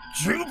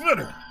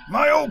 Jupiter,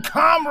 my old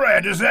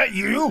comrade, is that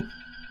you?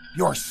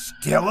 You're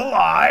still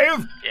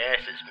alive? Yes,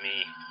 it's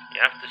me. You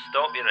have to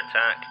stop your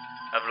attack.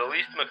 I've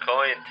released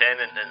McCoy and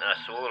Tennant into a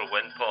solar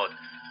wind pod.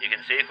 You can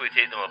safely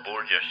take them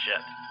aboard your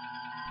ship.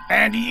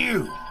 And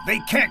you! They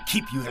can't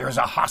keep you there as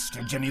a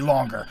hostage any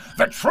longer.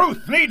 The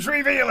truth needs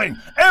revealing.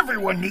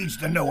 Everyone needs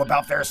to know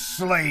about their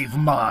slave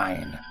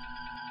mine.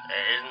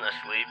 It isn't a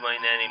slave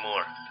mine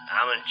anymore.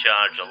 I'm in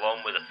charge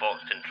along with the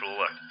Fox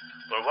Controller.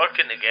 We're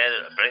working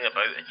together to bring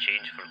about a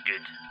change for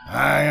good.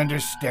 I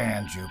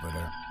understand,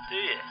 Jupiter. Do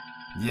you?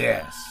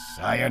 Yes,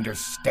 I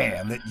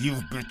understand that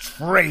you've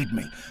betrayed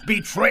me,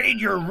 betrayed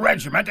your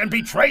regiment, and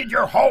betrayed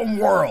your home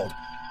world.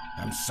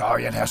 I'm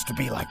sorry it has to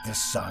be like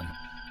this, son,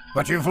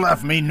 but you've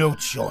left me no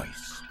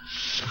choice.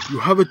 You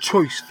have a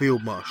choice,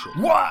 Field Marshal.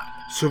 What?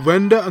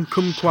 Surrender and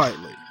come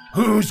quietly.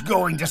 Who's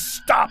going to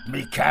stop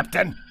me,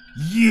 Captain?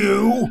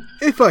 You?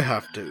 If I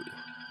have to.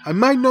 I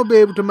might not be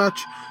able to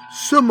match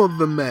some of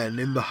the men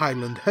in the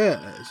Highland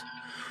Hares,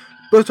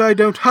 but I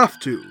don't have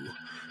to,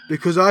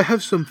 because I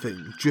have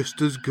something just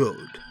as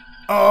good.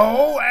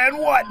 Oh, and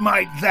what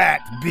might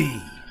that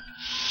be?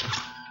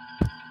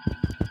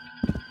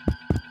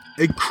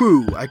 A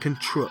crew I can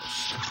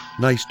trust.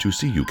 Nice to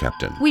see you,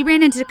 Captain. We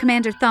ran into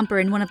Commander Thumper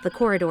in one of the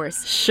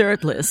corridors.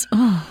 Shirtless.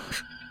 Oh.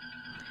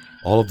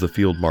 All of the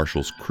Field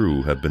Marshal's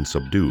crew have been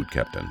subdued,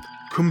 Captain.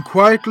 Come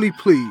quietly,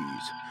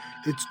 please.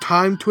 It's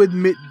time to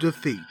admit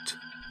defeat.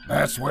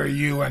 That's where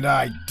you and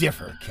I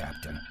differ,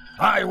 Captain.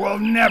 I will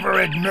never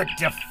admit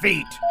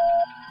defeat.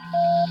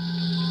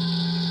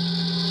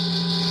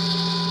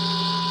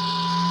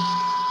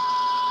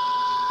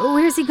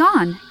 Where's he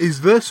gone?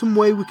 Is there some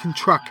way we can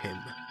track him?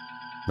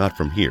 Not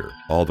from here.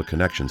 All the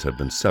connections have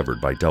been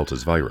severed by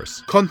Delta's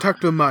virus.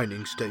 Contact a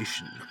mining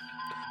station.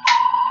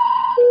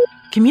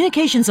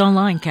 Communications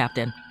online,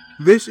 Captain.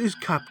 This is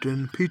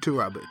Captain Peter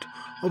Rabbit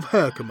of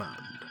Hare Command.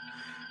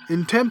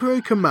 In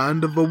temporary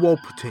command of the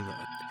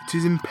Walpertinger, it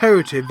is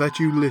imperative that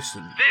you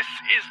listen. This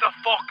is the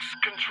Fox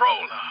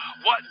Controller.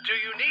 What do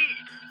you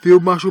need?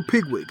 Field Marshal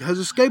Pigwig has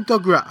escaped our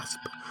grasp.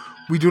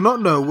 We do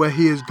not know where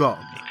he has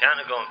gone. He can't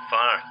have gone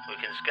far. We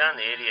can scan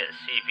the area to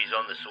see if he's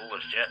on the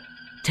solar ship.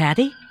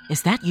 Taddy,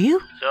 is that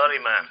you? Sorry,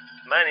 ma'am.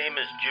 My name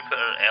is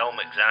Jupiter L.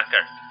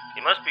 McZacker.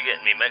 You must be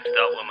getting me mixed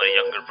up with my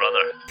younger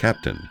brother.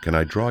 Captain, can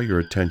I draw your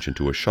attention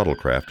to a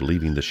shuttlecraft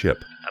leaving the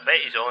ship? I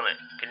bet he's on it.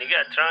 Can you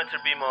get a tractor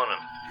beam on him?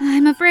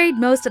 I'm afraid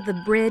most of the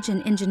bridge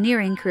and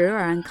engineering crew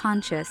are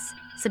unconscious,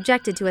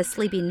 subjected to a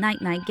sleepy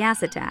night-night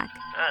gas attack.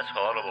 That's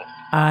horrible.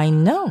 I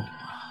know.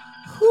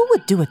 Who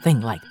would do a thing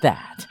like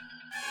that?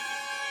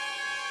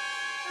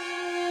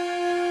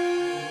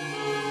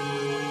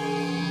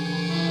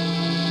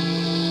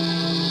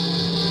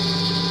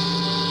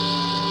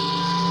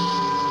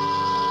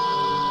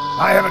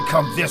 I haven't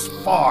come this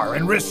far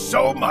and risked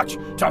so much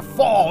to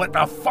fall at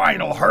the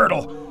final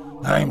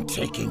hurdle. I'm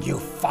taking you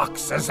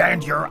foxes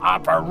and your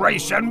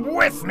operation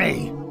with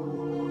me.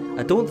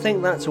 I don't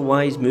think that's a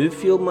wise move,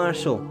 Field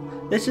Marshal.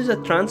 This is a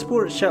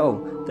transport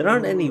shuttle. There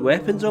aren't any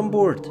weapons on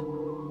board.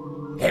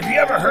 Have you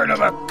ever heard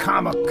of a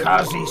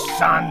kamikaze,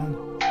 son?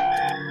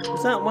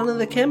 Is that one of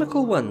the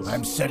chemical ones?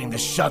 I'm setting the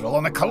shuttle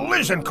on a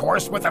collision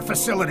course with the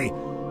facility.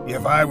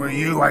 If I were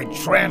you, I'd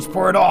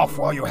transport off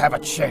while you have a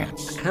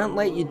chance. I can't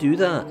let you do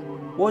that.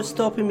 What's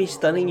stopping me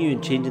stunning you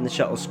and changing the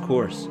shuttle's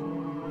course?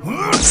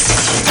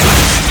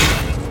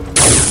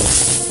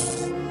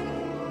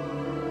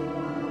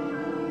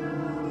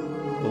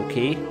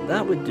 Okay,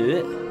 that would do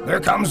it. There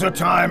comes a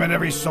time in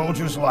every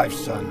soldier's life,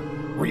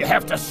 son, where you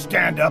have to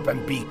stand up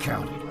and be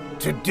counted,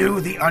 to do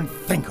the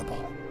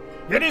unthinkable.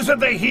 It isn't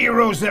the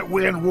heroes that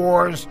win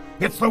wars,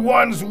 it's the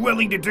ones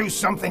willing to do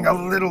something a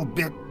little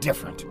bit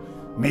different.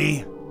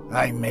 Me,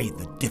 I made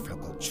the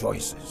difficult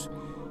choices.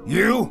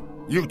 You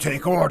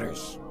take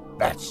orders.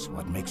 That's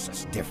what makes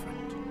us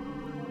different.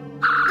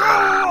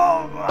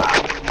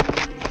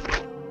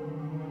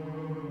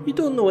 You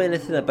don't know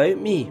anything about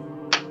me.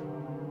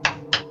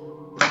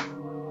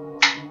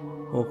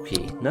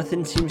 Okay,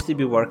 nothing seems to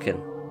be working.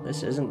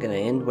 This isn't going to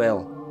end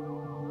well.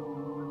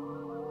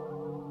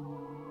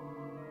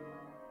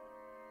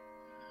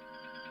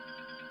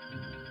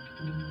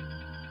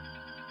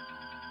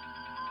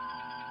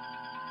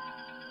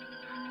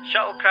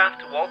 Shuttlecraft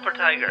to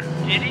Walpertiger,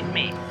 do you read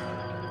me?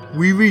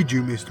 We read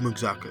you, Mr.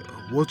 McZacker.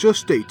 What's your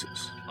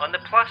status? On the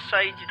plus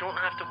side, you don't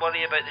have to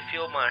worry about the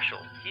Field Marshal.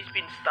 He's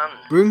been stunned.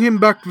 Bring him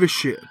back to the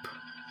ship.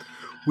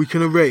 We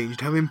can arrange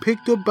to have him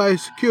picked up by a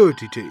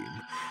security team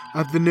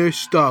at the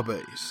nearest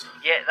starbase.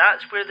 Yeah,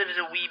 that's where there is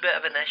a wee bit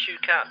of an issue,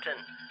 Captain.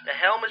 The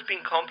helm has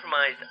been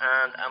compromised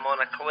and I'm on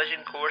a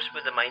collision course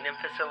with the mining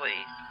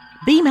facility.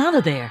 Beam out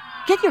of there.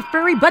 Get your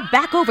furry butt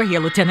back over here,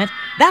 Lieutenant.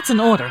 That's an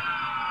order.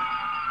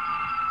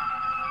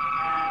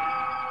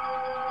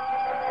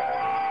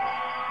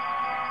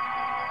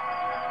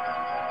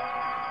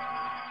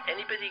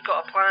 Anybody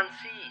got a plan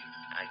C?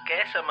 I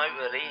guess I'm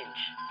out of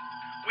range.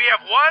 We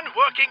have one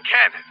working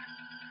cannon.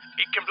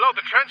 It can blow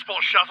the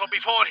transport shuttle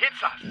before it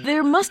hits us.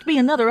 There must be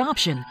another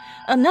option.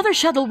 Another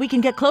shuttle we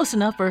can get close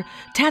enough for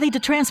Taddy to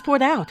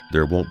transport out.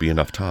 There won't be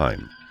enough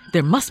time.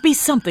 There must be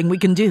something we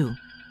can do.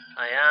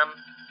 I am,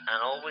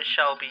 and always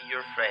shall be,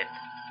 your friend.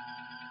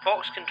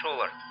 Fox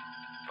Controller,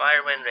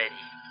 fire when ready.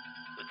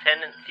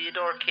 Lieutenant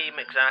Theodore K.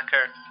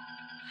 McZacker,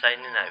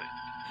 signing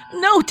out.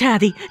 No,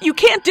 Taddy, you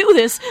can't do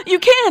this. You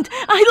can't.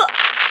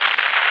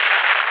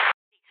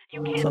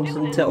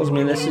 Something tells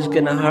me this is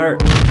gonna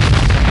hurt.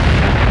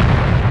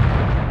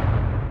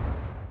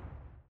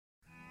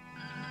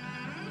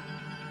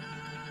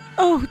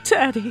 Oh,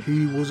 Taddy.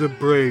 He was a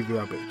brave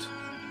rabbit.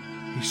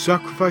 He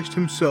sacrificed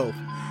himself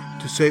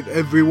to save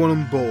everyone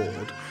on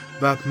board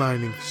that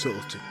mining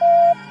facility.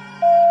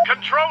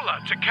 Controller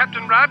to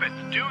Captain Rabbit,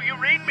 do you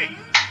read me?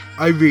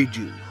 I read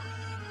you.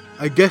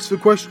 I guess the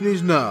question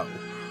is now,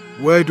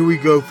 where do we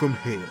go from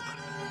here?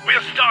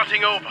 We're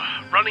starting over.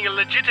 running a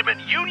legitimate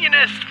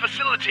unionist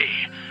facility,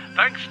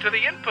 thanks to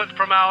the input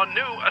from our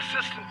new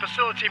assistant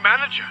facility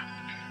manager.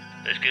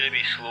 It's going to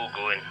be slow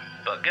going,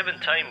 but given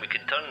time, we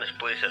can turn this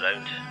place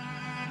around.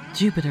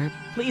 Jupiter,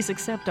 please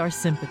accept our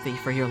sympathy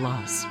for your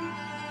loss.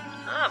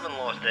 I haven't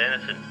lost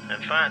anything.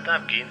 In fact,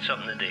 I've gained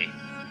something today.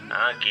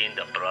 I gained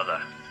a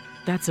brother.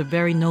 That's a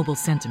very noble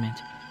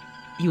sentiment.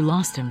 You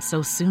lost him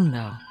so soon,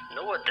 though.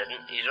 No, I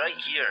didn't. He's right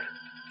here.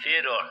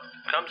 Theodore,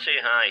 come say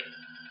hi.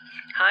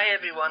 Hi,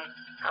 everyone.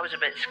 I was a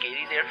bit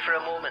scary there for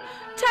a moment.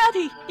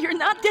 Taddy, you're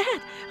not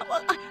dead.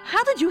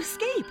 How did you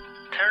escape?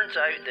 Turns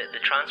out that the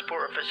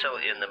transporter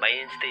facility on the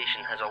mining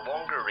station has a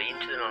longer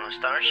range than on a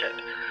starship.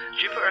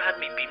 Jupiter had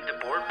me beamed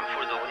aboard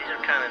before the laser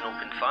cannon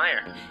opened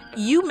fire.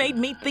 You made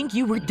me think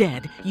you were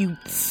dead, you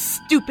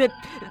stupid,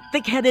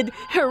 thick-headed,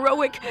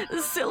 heroic,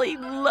 silly,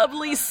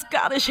 lovely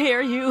Scottish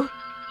hair, you.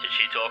 Is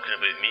she talking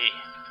about me?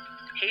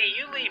 Hey,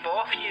 you leave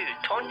off, you.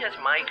 Tonya's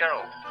my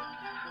girl.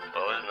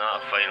 Well, isn't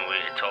that a fine way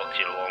to talk to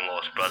your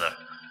long-lost brother?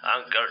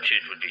 Aunt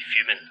Gertrude would be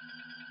fuming.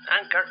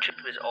 Aunt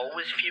Gertrude was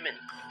always fuming.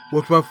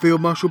 What about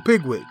Field Marshal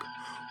Pigwig?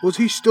 Was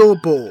he still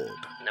aboard?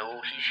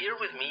 No, he's here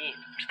with me,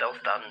 still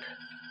stunned.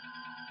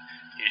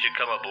 You should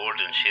come aboard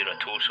and share a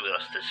toast with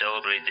us to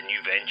celebrate the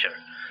new venture.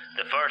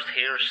 The first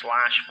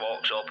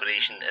hare/fox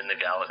operation in the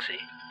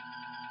galaxy.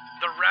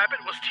 The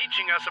rabbit was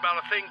teaching us about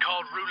a thing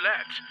called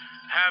roulette.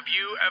 Have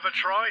you ever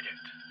tried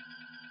it?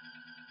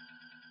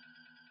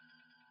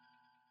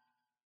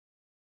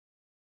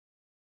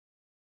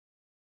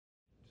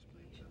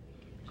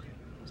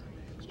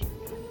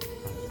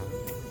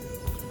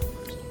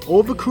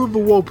 All the crew of the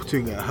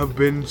Wolpertinger have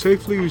been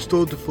safely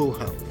restored to full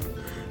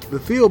health. The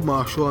Field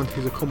Marshal and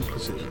his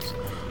accomplices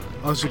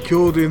are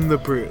secured in the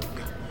brig,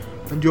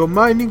 and your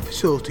mining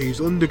facility is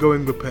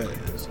undergoing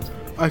repairs.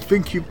 I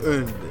think you've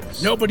earned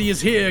this. Nobody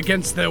is here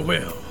against their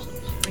will.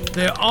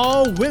 They're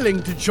all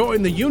willing to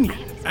join the Union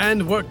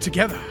and work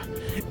together.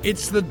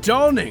 It's the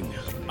dawning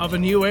of a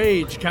new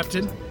age,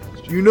 Captain.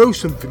 You know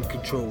something,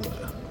 Controller.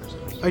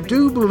 I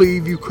do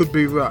believe you could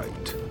be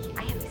right.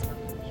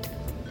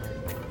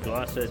 So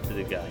I said to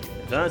the guy,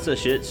 if that's a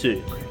Shih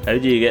Tzu, how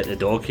do you get the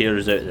dog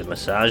hairs out of the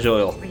massage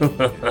oil?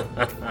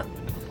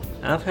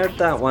 I've heard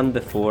that one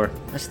before.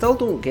 I still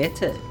don't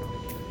get it.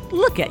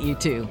 Look at you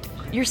two.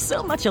 You're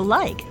so much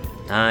alike.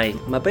 Aye,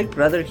 my big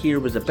brother here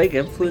was a big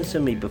influence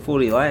on me before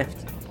he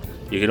left.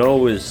 You can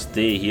always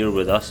stay here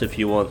with us if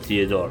you want,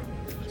 Theodore.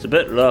 It's a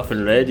bit rough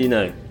and ready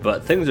now,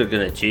 but things are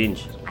going to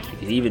change. You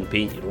can even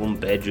paint your own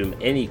bedroom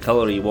any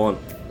colour you want,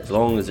 as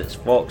long as it's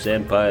Fox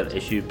Empire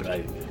issue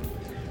brown.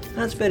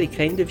 That's very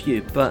kind of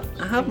you, but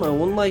I have my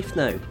own life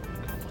now.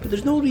 But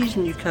there's no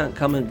reason you can't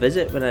come and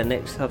visit when I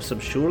next have some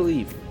shore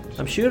leave.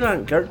 I'm sure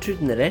Aunt Gertrude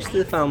and the rest of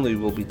the family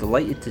will be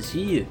delighted to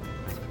see you.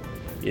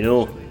 You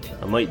know,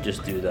 I might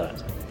just do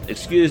that.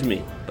 Excuse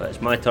me, but it's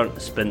my turn to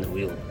spin the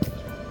wheel.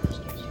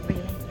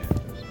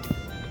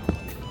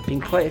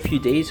 Been quite a few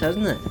days,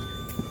 hasn't it?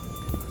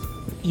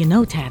 You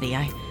know, Taddy,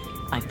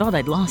 I thought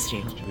I'd lost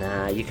you.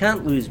 Nah, you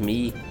can't lose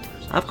me.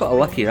 I've got a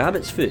lucky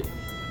rabbit's foot.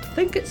 I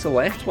think it's the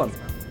left one.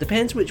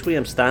 Depends which way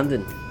I'm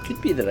standing.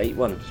 Could be the right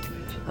one.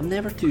 I'm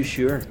never too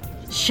sure.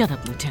 Shut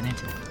up,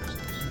 Lieutenant.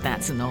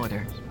 That's an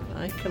order.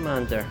 Aye,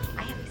 Commander.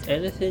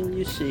 Anything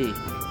you say.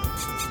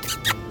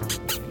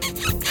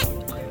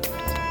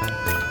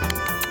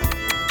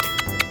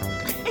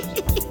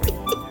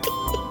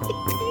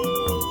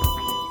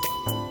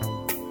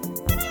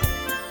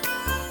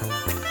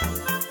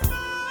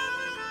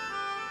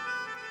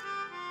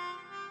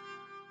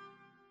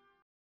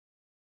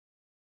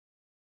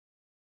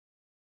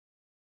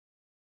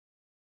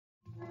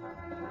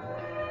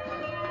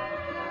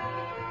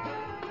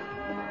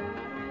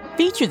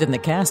 Featured in the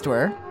cast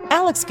were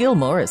Alex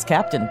Gilmore as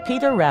Captain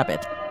Peter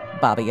Rabbit,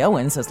 Bobby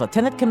Owens as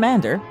Lieutenant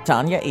Commander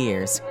Tanya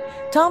Ears,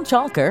 Tom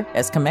Chalker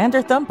as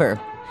Commander Thumper,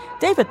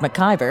 David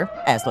McIver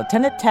as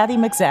Lieutenant Taddy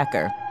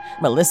McZacker,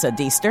 Melissa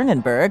D.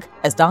 Sternenberg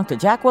as Dr.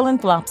 Jacqueline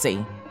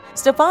Flopsy,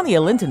 Stefania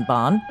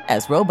Lindenbaum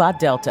as Robot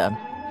Delta,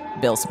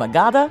 Bill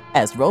Smagata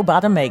as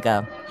Robot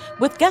Omega,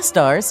 with guest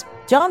stars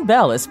John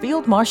Bell as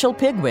Field Marshal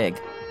Pigwig,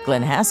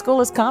 Glenn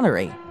Haskell as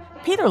Connery,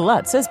 Peter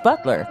Lutz as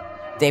Butler,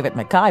 David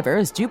McIver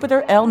as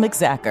Jupiter L.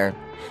 McZacker,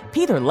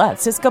 Peter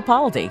Lutz as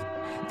Capaldi,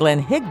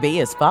 Glenn Higby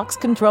as Fox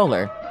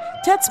Controller,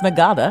 Ted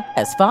Smagata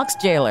as Fox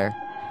Jailer,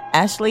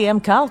 Ashley M.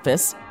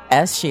 Kalfas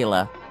as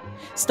Sheila.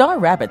 Star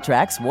Rabbit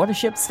Track's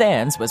Watership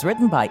Stands was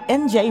written by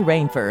N.J.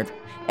 Rainford,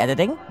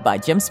 editing by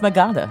Jim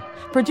Smagata,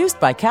 produced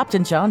by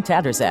Captain John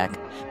Tatterzak,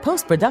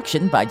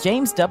 post-production by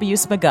James W.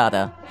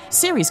 Smagata,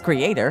 series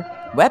creator,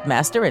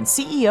 webmaster and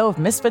CEO of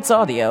Misfits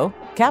Audio,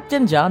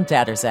 Captain John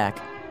Tatterzak.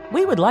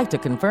 We would like to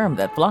confirm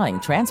that flying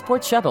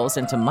transport shuttles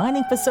into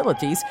mining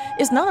facilities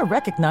is not a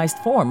recognized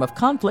form of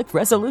conflict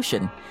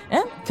resolution.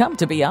 And come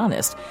to be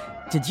honest,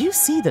 did you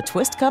see the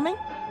twist coming?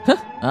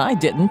 I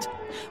didn't.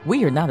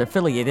 We are not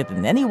affiliated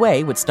in any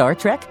way with Star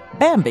Trek,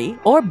 Bambi,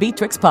 or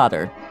Beatrix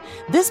Potter.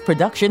 This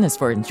production is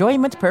for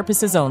enjoyment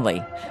purposes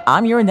only.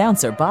 I'm your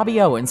announcer,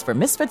 Bobby Owens, for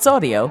Misfits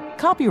Audio,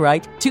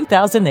 copyright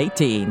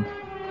 2018.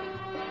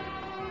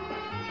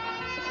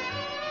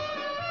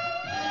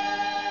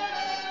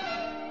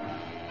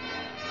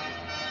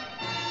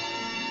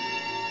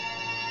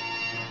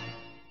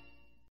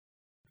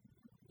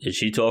 Is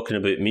she talking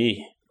about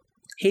me?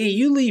 Hey,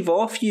 you leave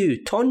off,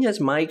 you. Tonya's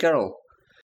my girl.